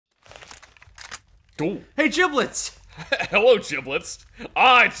Cool. Hey, Giblets! Hello, Giblets.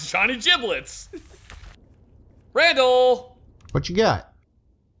 It's Johnny Giblets. Randall! What you got?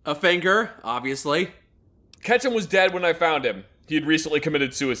 A finger, obviously. Ketchum was dead when I found him. He had recently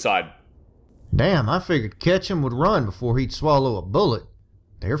committed suicide. Damn, I figured Ketchum would run before he'd swallow a bullet.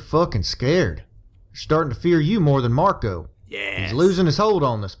 They're fucking scared. They're starting to fear you more than Marco. Yes. He's losing his hold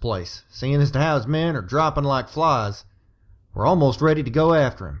on this place, seeing as to how his men are dropping like flies. We're almost ready to go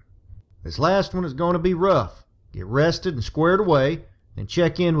after him. This last one is going to be rough. Get rested and squared away, then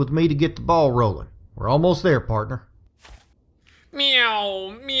check in with me to get the ball rolling. We're almost there, partner.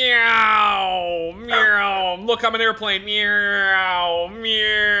 Meow, meow, meow. Look, I'm an airplane. Meow,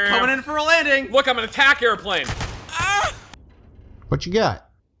 meow. Coming in for a landing. Look, I'm an attack airplane. What you got?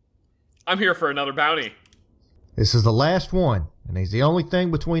 I'm here for another bounty. This is the last one, and he's the only thing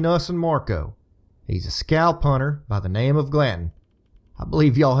between us and Marco. He's a scalp hunter by the name of Glanton. I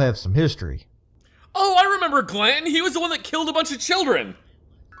believe y'all have some history. Oh, I remember Glanton. He was the one that killed a bunch of children.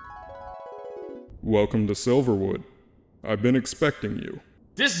 Welcome to Silverwood. I've been expecting you.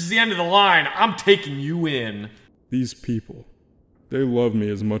 This is the end of the line. I'm taking you in. These people, they love me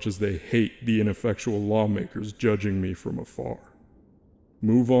as much as they hate the ineffectual lawmakers judging me from afar.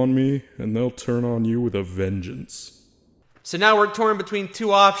 Move on me, and they'll turn on you with a vengeance. So now we're torn between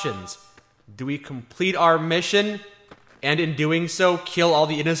two options. Do we complete our mission, and in doing so, kill all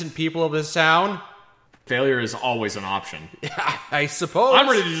the innocent people of this town? Failure is always an option. I suppose. I'm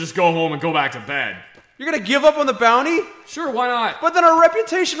ready to just go home and go back to bed. You're gonna give up on the bounty? Sure, why not? But then our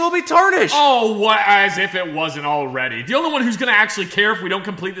reputation will be tarnished! Oh, what? As if it wasn't already. The only one who's gonna actually care if we don't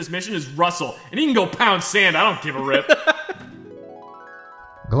complete this mission is Russell, and he can go pound sand. I don't give a rip.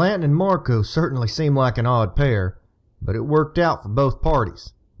 Glanton and Marco certainly seem like an odd pair, but it worked out for both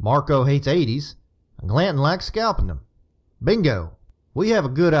parties. Marco hates 80s, and Glanton likes scalping them. Bingo! We have a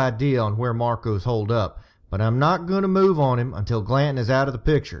good idea on where Marco's holed up, but I'm not going to move on him until Glanton is out of the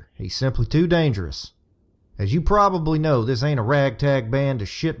picture. He's simply too dangerous. As you probably know, this ain't a ragtag band of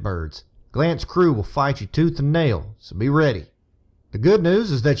shitbirds. Glanton's crew will fight you tooth and nail, so be ready. The good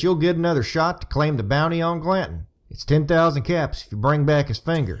news is that you'll get another shot to claim the bounty on Glanton. It's 10,000 caps if you bring back his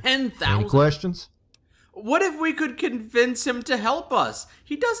finger. 10,000? Any questions? What if we could convince him to help us?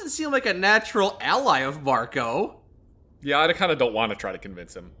 He doesn't seem like a natural ally of Marco. Yeah, I kind of don't want to try to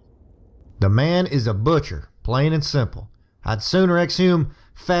convince him. The man is a butcher, plain and simple. I'd sooner exhume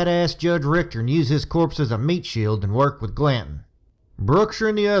fat-ass Judge Richter and use his corpse as a meat shield than work with Glanton. Brookshire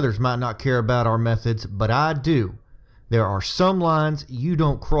and the others might not care about our methods, but I do. There are some lines you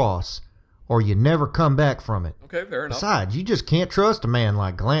don't cross, or you never come back from it. Okay, fair enough. Besides, you just can't trust a man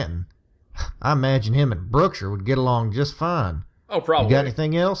like Glanton. I imagine him and Brookshire would get along just fine. Oh, probably. You got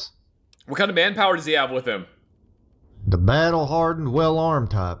anything else? What kind of manpower does he have with him? The battle-hardened, well-armed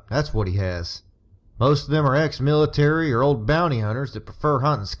type. That's what he has. Most of them are ex-military or old bounty hunters that prefer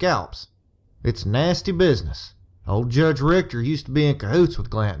hunting scalps. It's nasty business. Old Judge Richter used to be in cahoots with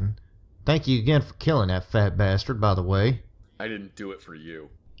Glanton. Thank you again for killing that fat bastard, by the way. I didn't do it for you.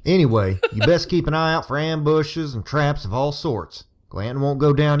 Anyway, you best keep an eye out for ambushes and traps of all sorts. Glanton won't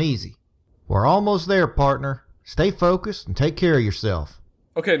go down easy. We're almost there, partner. Stay focused and take care of yourself.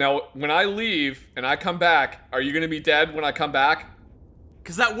 Okay, now, when I leave and I come back, are you going to be dead when I come back?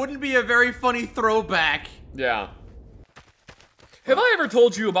 Because that wouldn't be a very funny throwback. Yeah. Have I ever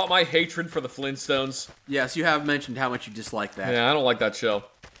told you about my hatred for the Flintstones? Yes, you have mentioned how much you dislike that. Yeah, I don't like that show.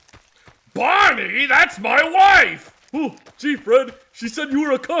 Barney, that's my wife! Oh, gee, Fred, she said you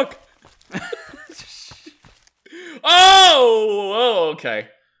were a cook. Oh, okay.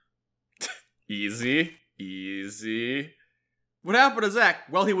 Easy, easy. What happened to Zach?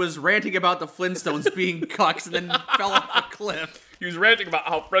 Well, he was ranting about the Flintstones being cucks and then fell off a cliff. He was ranting about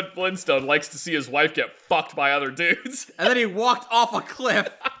how Fred Flintstone likes to see his wife get fucked by other dudes. And then he walked off a cliff.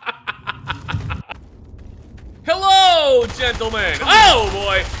 Hello, gentlemen. Oh,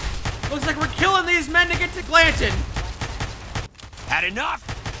 boy. Looks like we're killing these men to get to Glanton. Had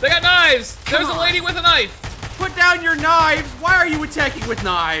enough? They got knives. There's a lady with a knife. Put down your knives. Why are you attacking with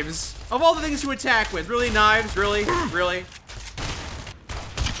knives? Of all the things to attack with, really, knives? Really? Really?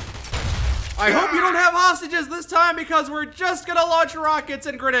 I hope you don't have hostages this time because we're just gonna launch rockets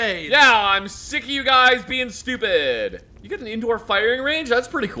and grenades. Yeah, I'm sick of you guys being stupid. You get an indoor firing range? That's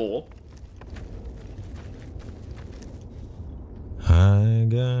pretty cool. I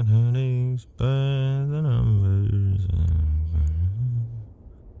got headaches by the numbers.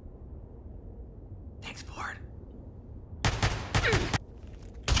 Thanks, Ford.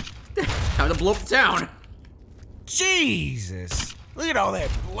 Time to blow up the town. Jesus! Look at all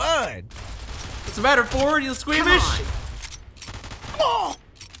that blood! What's the matter, Ford? You squeamish? Come on!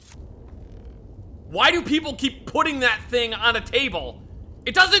 Why do people keep putting that thing on a table?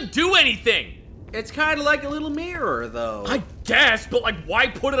 It doesn't do anything! It's kind of like a little mirror, though. I guess, but like, why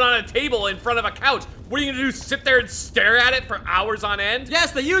put it on a table in front of a couch? What are you gonna do, sit there and stare at it for hours on end?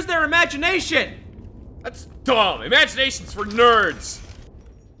 Yes, they use their imagination! That's dumb. Imagination's for nerds.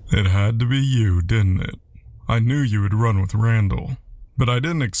 It had to be you, didn't it? I knew you would run with Randall, but I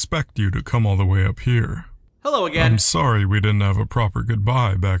didn't expect you to come all the way up here. Hello again. I'm sorry we didn't have a proper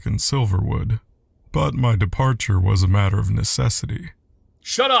goodbye back in Silverwood, but my departure was a matter of necessity.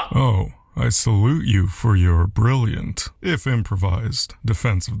 Shut up! Oh, I salute you for your brilliant, if improvised,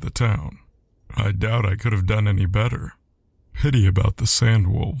 defense of the town. I doubt I could have done any better. Pity about the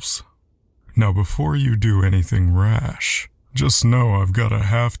Sandwolves. Now before you do anything rash, just know I've got a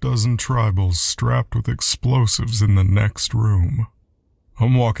half-dozen tribals strapped with explosives in the next room.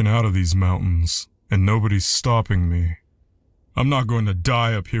 I'm walking out of these mountains, and nobody's stopping me. I'm not going to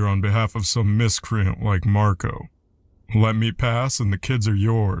die up here on behalf of some miscreant like Marco. Let me pass and the kids are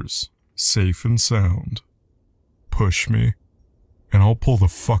yours, safe and sound. Push me, and I'll pull the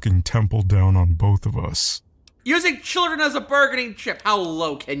fucking temple down on both of us. Using children as a bargaining chip, how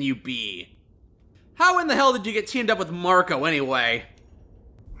low can you be? How in the hell did you get teamed up with Marco anyway?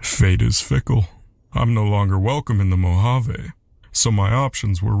 Fate is fickle. I'm no longer welcome in the Mojave, so my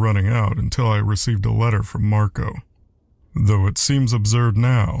options were running out until I received a letter from Marco. Though it seems absurd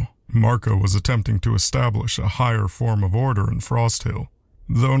now, Marco was attempting to establish a higher form of order in Frost Hill,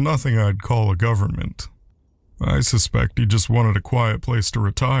 though nothing I'd call a government. I suspect he just wanted a quiet place to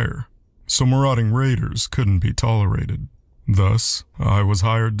retire, so marauding raiders couldn't be tolerated. Thus, I was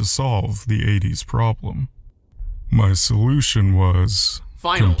hired to solve the 80s problem. My solution was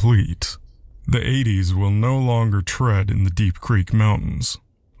complete. The 80s will no longer tread in the Deep Creek Mountains,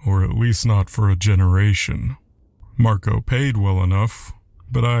 or at least not for a generation. Marco paid well enough,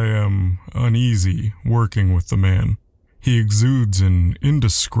 but I am uneasy working with the man. He exudes an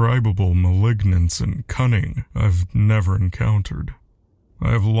indescribable malignance and cunning I've never encountered.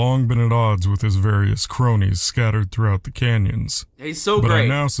 I have long been at odds with his various cronies scattered throughout the canyons. He's so but great. I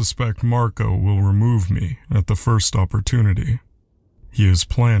now suspect Marco will remove me at the first opportunity. He is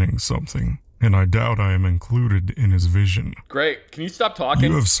planning something, and I doubt I am included in his vision. Great. Can you stop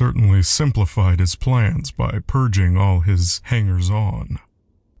talking? You have certainly simplified his plans by purging all his hangers-on.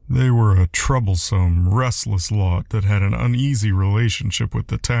 They were a troublesome, restless lot that had an uneasy relationship with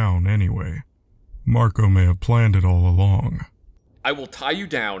the town anyway. Marco may have planned it all along. I will tie you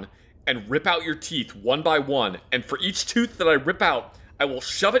down and rip out your teeth one by one, and for each tooth that I rip out, I will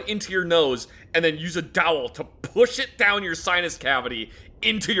shove it into your nose and then use a dowel to push it down your sinus cavity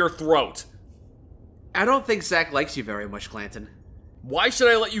into your throat. I don't think Zach likes you very much, Glanton. Why should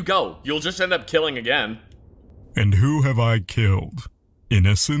I let you go? You'll just end up killing again. And who have I killed?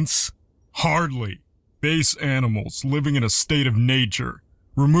 Innocents? Hardly. Base animals living in a state of nature,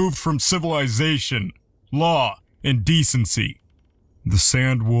 removed from civilization, law, and decency. The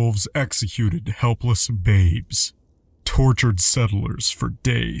Sandwolves executed helpless babes, tortured settlers for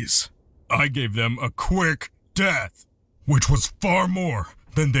days. I gave them a quick death, which was far more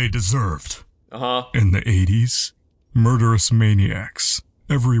than they deserved. In the 80s, murderous maniacs,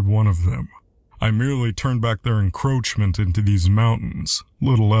 every one of them. I merely turned back their encroachment into these mountains,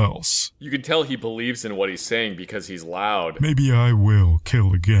 little else. You can tell he believes in what he's saying because he's loud. Maybe I will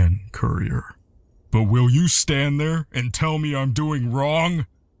kill again, Courier. But will you stand there and tell me I'm doing wrong?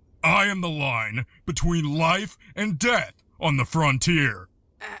 I am the line between life and death on the frontier.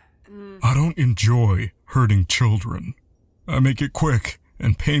 I don't enjoy hurting children. I make it quick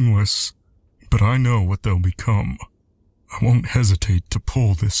and painless, but I know what they'll become. I won't hesitate to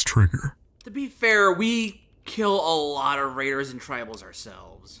pull this trigger. To be fair, we kill a lot of raiders and tribals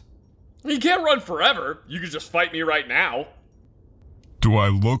ourselves. You can't run forever. You could just fight me right now. Do I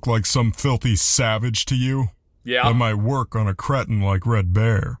look like some filthy savage to you? Yeah. I might work on a cretin like Red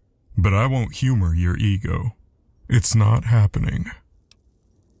Bear, but I won't humor your ego. It's not happening.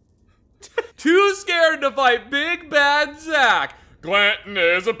 Too scared to fight Big Bad Zach. Glanton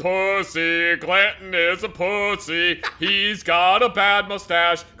is a pussy. Glanton is a pussy. He's got a bad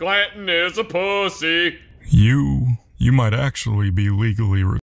mustache. Glanton is a pussy. You might actually be legally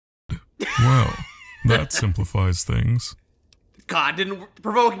Well, that simplifies things. God,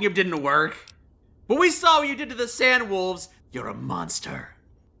 provoking him didn't work. But we saw what you did to the Sandwolves. You're a monster.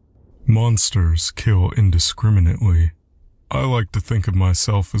 Monsters kill indiscriminately. I like to think of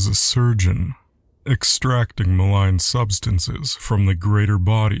myself as a surgeon, extracting malign substances from the greater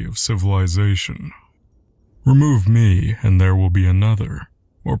body of civilization. Remove me and there will be another,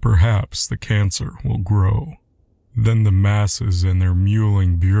 or perhaps the cancer will grow. Then the masses and their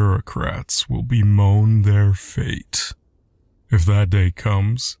mewling bureaucrats will bemoan their fate. If that day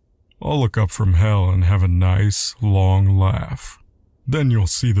comes, I'll look up from hell and have a nice, long laugh. Then you'll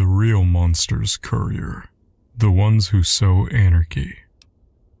see the real monsters, Courier. The ones who sow anarchy.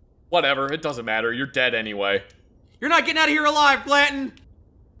 Whatever, it doesn't matter. You're dead anyway. You're not getting out of here alive, Glanton!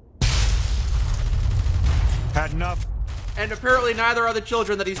 Had enough? And apparently neither are the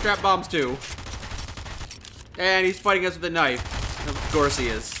children that he strapped bombs to. And he's fighting us with a knife. Of course he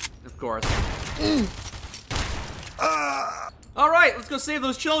is. Of course. Alright, let's go save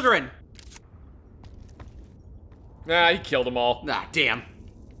those children. Nah, he killed them all. Nah, damn.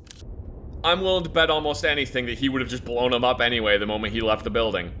 I'm willing to bet almost anything that he would have just blown them up anyway the moment he left the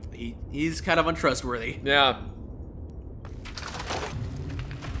building. He's kind of untrustworthy. Yeah.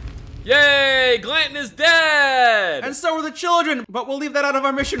 Yay! Glanton is dead! And so are the children, but we'll leave that out of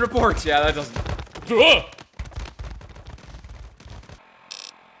our mission report. Yeah, that doesn't... Ugh!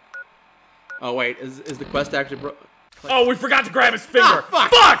 Oh wait, is the quest actually Oh, we forgot to grab his finger!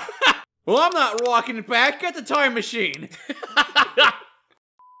 Ah, Fuck! Well, I'm not walking it back. Get the time machine.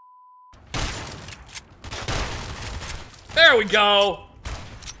 There we go!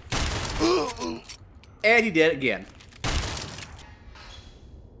 And he did it again.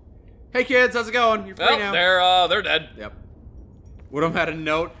 Hey kids, how's it going? You're free now. They're dead. Yep. Woodham had a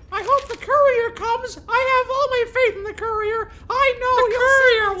note. I hope the courier comes. I have all my faith in the courier. I know the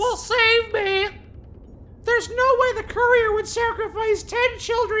courier will save me. There's no way the courier would sacrifice 10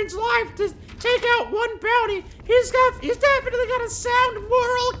 children's lives to take out one bounty. He's definitely got a sound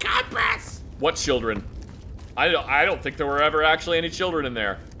moral compass. What children? I don't think there were ever actually any children in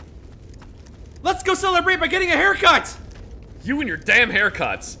there. Let's go celebrate by getting a haircut. You and your damn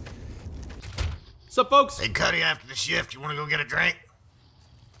haircuts. Sup, folks? Hey, Cuddy, after the shift, you want to go get a drink?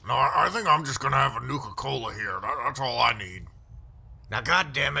 No, I think I'm just gonna have a Nuka-Cola here. That's all I need. Now,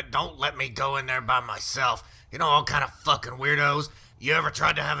 goddammit, don't let me go in there by myself. You know, all kind of fucking weirdos. You ever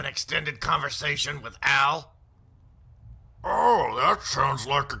tried to have an extended conversation with Al? Oh, that sounds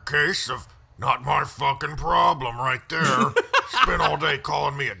like a case of not my fucking problem right there. Spent all day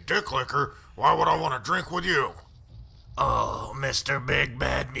calling me a dick licker. Why would I want to drink with you? Oh, Mr. Big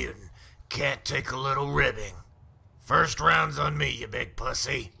Bad Mutant. Can't take a little ribbing. First round's on me, you big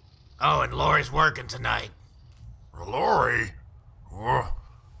pussy. Oh, and Lori's working tonight. Lori? Well,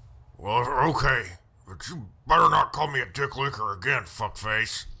 okay. But you better not call me a dick licker again,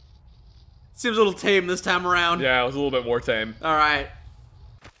 fuckface. Seems a little tame this time around. Yeah, it was a little bit more tame. Alright.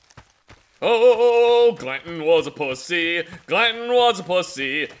 Oh, Glanton was a pussy. Glanton was a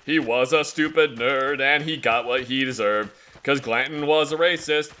pussy. He was a stupid nerd and he got what he deserved. Cause Glanton was a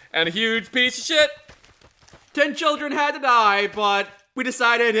racist and a huge piece of shit. 10 children had to die, but we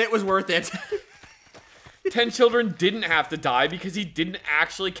decided it was worth it. 10 children didn't have to die because he didn't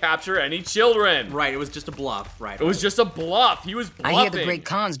actually capture any children. Right, it was just a bluff, right. It was just a bluff. He was bluffing. I hear the Great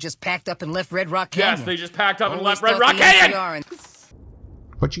Khans just packed up and left Red Rock Canyon. Yes, they just packed up and Always left Red thought Rock the Canyon! NCR and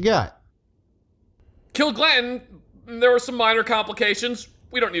What you got? Killed Glanton. There were some minor complications.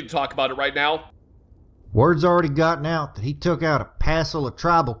 We don't need to talk about it right now. Word's already gotten out that he took out a passel of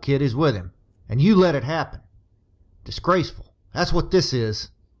tribal kiddies with him, and you let it happen. Disgraceful. That's what this is.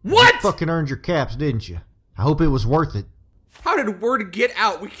 What? You fucking earned your caps, didn't you? I hope it was worth it. How did word get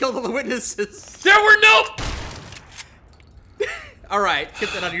out? We killed all the witnesses. There were no... Alright,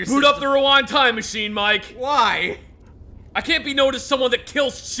 get that out of your Boot system. up the rewind time machine, Mike. Why? I can't be known as someone that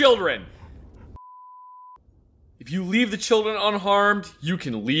kills children. If you leave the children unharmed, you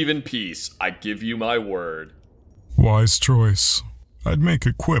can leave in peace. I give you my word. Wise choice. I'd make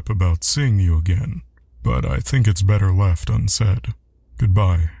a quip about seeing you again, but I think it's better left unsaid.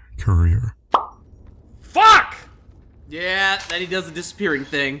 Goodbye, Courier. Fuck! Yeah, then he does the disappearing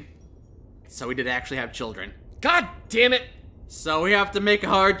thing. So we did actually have children. God damn it. So we have to make a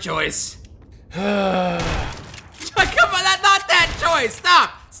hard choice. Come on, not that choice!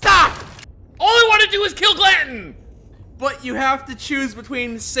 Stop! Stop! All I want to do is kill Glanton! But you have to choose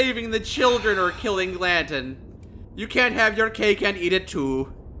between saving the children or killing Glanton. You can't have your cake and eat it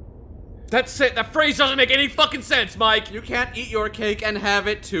too. That's it. That phrase doesn't make any fucking sense, Mike. You can't eat your cake and have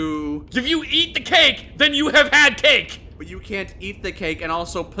it too. If you eat the cake, then you have had cake. But you can't eat the cake and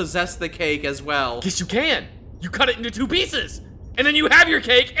also possess the cake as well. Yes, you can. You cut it into 2 pieces. And then you have your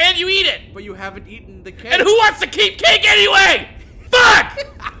cake and you eat it. But you haven't eaten the cake. And who wants to keep cake anyway? Fuck!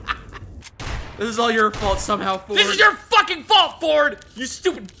 This is all your fault somehow, Ford. This is your fucking fault, Ford! You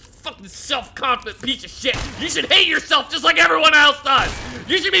stupid fucking self-confident piece of shit. You should hate yourself just like everyone else does.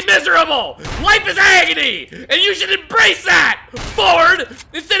 You should be miserable. Life is agony, and you should embrace that, Ford.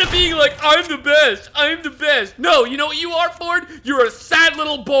 Instead of being like, I'm the best, I'm the best. No, you know what you are, Ford? You're a sad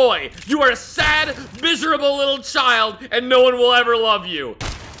little boy. You are a sad, miserable little child, and no one will ever love you.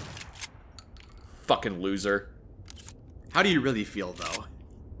 Fucking loser. How do you really feel, though?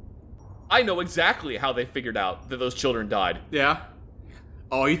 I know exactly how they figured out that those children died. Yeah?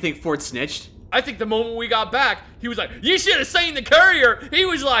 Oh, you think Ford snitched? I think the moment we got back, he was like, you should have seen the Courier. He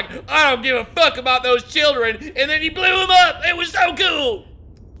was like, I don't give a fuck about those children. And then he blew them up. It was so cool.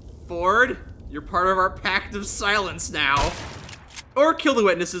 Ford, you're part of our pact of silence now. Or kill the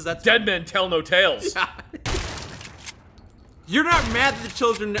witnesses, that's Dead men tell no tales. Yeah. You're not mad that the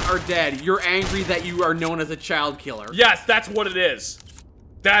children are dead. You're angry that you are known as a child killer. Yes, that's what it is.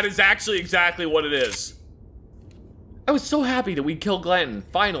 That is actually exactly what it is. I was so happy that we killed Glanton,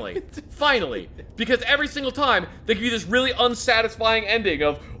 finally. Finally. Because every single time, they give you this really unsatisfying ending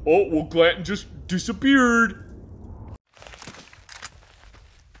of, oh, well, Glanton just disappeared.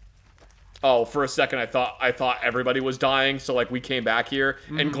 Oh, for a second, I thought everybody was dying, so, like, we came back here,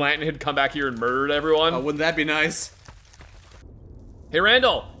 and Glanton had come back here and murdered everyone. Oh, wouldn't that be nice? Hey,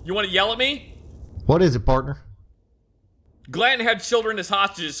 Randall, you want to yell at me? What is it, partner? Glanton had children as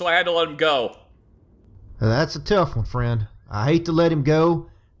hostages, so I had to let him go. That's a tough one, friend. I hate to let him go,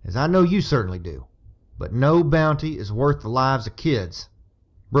 as I know you certainly do. But no bounty is worth the lives of kids.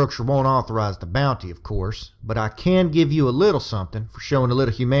 Brookshire won't authorize the bounty, of course, but I can give you a little something for showing a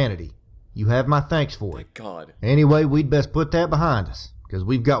little humanity. You have my thanks for it. My God. Anyway, we'd best put that behind us, because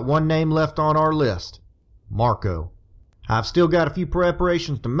we've got one name left on our list. Marco. I've still got a few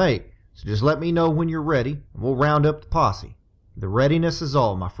preparations to make, so just let me know when you're ready, and we'll round up the posse. The readiness is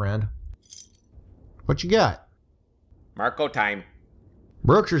all, my friend. What you got? Marco time.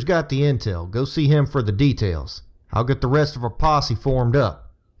 Brookshire's got the intel. Go see him for the details. I'll get the rest of our posse formed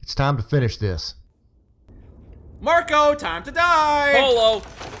up. It's time to finish this. Marco, time to die! Polo.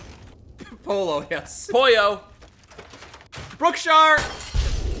 Polo, yes. Poyo. Brookshire!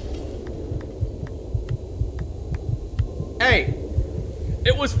 Hey!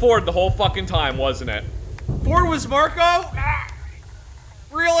 It was Ford the whole fucking time, wasn't it? Ford was Marco? Ah,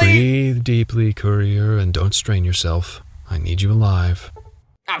 really? Breathe deeply, Courier, and don't strain yourself. I need you alive.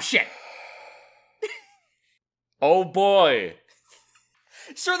 Oh, shit. Oh boy.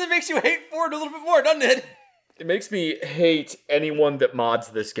 Certainly makes you hate Ford a little bit more, doesn't it? It makes me hate anyone that mods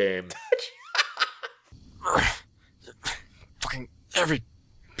this game. Fucking every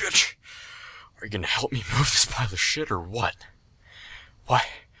bitch. Are you gonna help me move this pile of shit or what?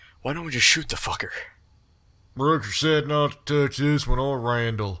 Why don't we just shoot the fucker? Brooker said not to touch this one or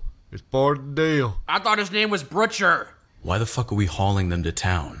Randall. It's part of the deal. I thought his name was Butcher. Why the fuck are we hauling them to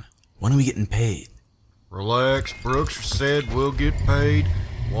town? When are we getting paid? Relax, Brooker said we'll get paid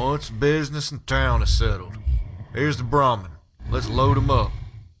once business in town is settled. Here's the Brahmin. Let's load him up.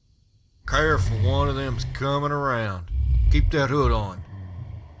 Careful, one of them's coming around. Keep that hood on.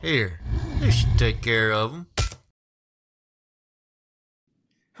 Here, this should take care of him.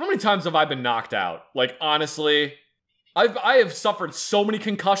 How many times have I been knocked out? Like, honestly, I have suffered so many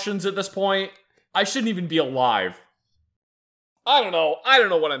concussions at this point. I shouldn't even be alive. I don't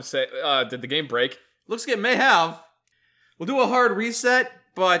know what I'm saying. Did the game break? Looks like it may have. We'll do a hard reset,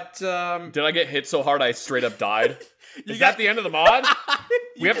 but, Did I get hit so hard I straight up died? Is that the end of the mod?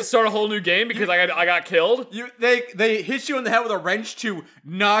 We have to start a whole new game because I got killed? They hit you in the head with a wrench to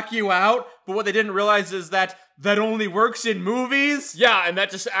knock you out, but what they didn't realize is that only works in movies. Yeah, and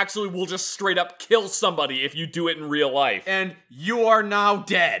that just actually will just straight up kill somebody if you do it in real life. And you are now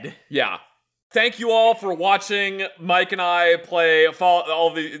dead. Yeah. Thank you all for watching Mike and I play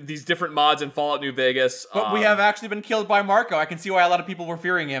these different mods in Fallout New Vegas. But we have actually been killed by Marco. I can see why a lot of people were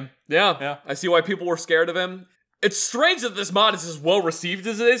fearing him. Yeah. I see why people were scared of him. It's strange that this mod is as well received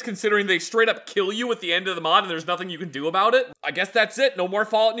as it is, considering they straight up kill you at the end of the mod and there's nothing you can do about it. I guess that's it. No more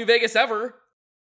Fallout New Vegas ever.